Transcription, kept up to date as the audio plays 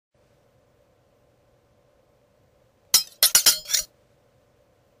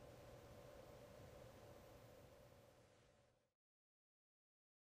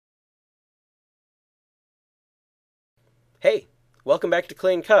Hey, welcome back to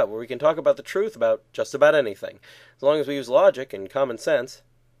Clean Cut, where we can talk about the truth about just about anything, as long as we use logic and common sense.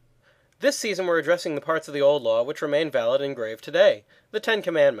 This season we're addressing the parts of the old law which remain valid and grave today, the Ten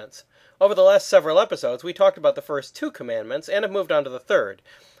Commandments. Over the last several episodes, we talked about the first two commandments and have moved on to the third.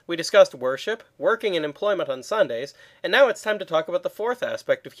 We discussed worship, working, and employment on Sundays, and now it's time to talk about the fourth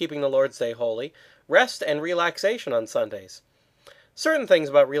aspect of keeping the Lord's Day holy, rest and relaxation on Sundays. Certain things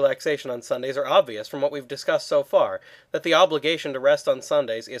about relaxation on Sundays are obvious from what we've discussed so far, that the obligation to rest on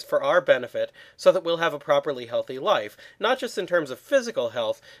Sundays is for our benefit so that we'll have a properly healthy life, not just in terms of physical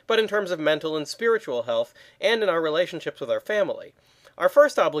health, but in terms of mental and spiritual health, and in our relationships with our family. Our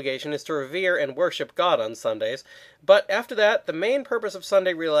first obligation is to revere and worship God on Sundays, but after that, the main purpose of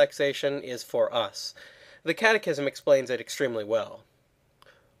Sunday relaxation is for us. The Catechism explains it extremely well.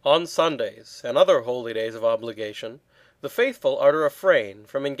 On Sundays, and other holy days of obligation, the faithful are to refrain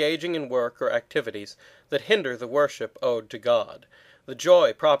from engaging in work or activities that hinder the worship owed to God, the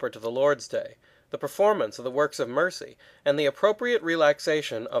joy proper to the Lord's Day, the performance of the works of mercy, and the appropriate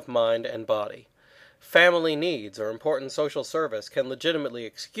relaxation of mind and body. Family needs or important social service can legitimately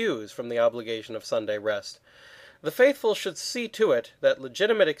excuse from the obligation of Sunday rest. The faithful should see to it that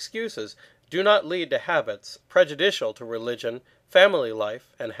legitimate excuses do not lead to habits prejudicial to religion, family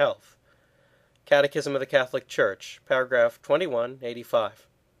life, and health. Catechism of the Catholic Church, paragraph 2185.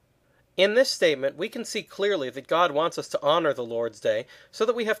 In this statement, we can see clearly that God wants us to honor the Lord's Day so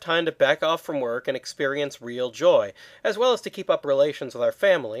that we have time to back off from work and experience real joy, as well as to keep up relations with our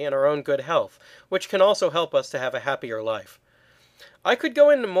family and our own good health, which can also help us to have a happier life. I could go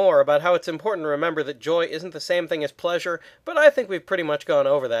into more about how it's important to remember that joy isn't the same thing as pleasure, but I think we've pretty much gone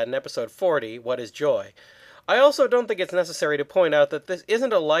over that in episode 40, What is Joy? I also don't think it's necessary to point out that this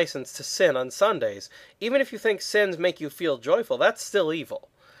isn't a license to sin on Sundays. Even if you think sins make you feel joyful, that's still evil.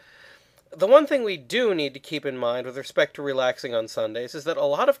 The one thing we do need to keep in mind with respect to relaxing on Sundays is that a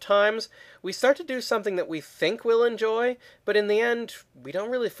lot of times we start to do something that we think we'll enjoy, but in the end, we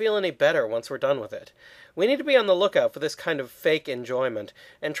don't really feel any better once we're done with it. We need to be on the lookout for this kind of fake enjoyment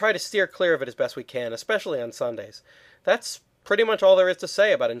and try to steer clear of it as best we can, especially on Sundays. That's pretty much all there is to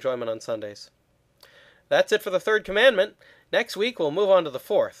say about enjoyment on Sundays. That's it for the third commandment. Next week we'll move on to the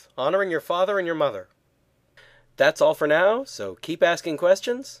fourth, honoring your father and your mother. That's all for now, so keep asking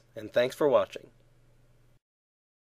questions, and thanks for watching.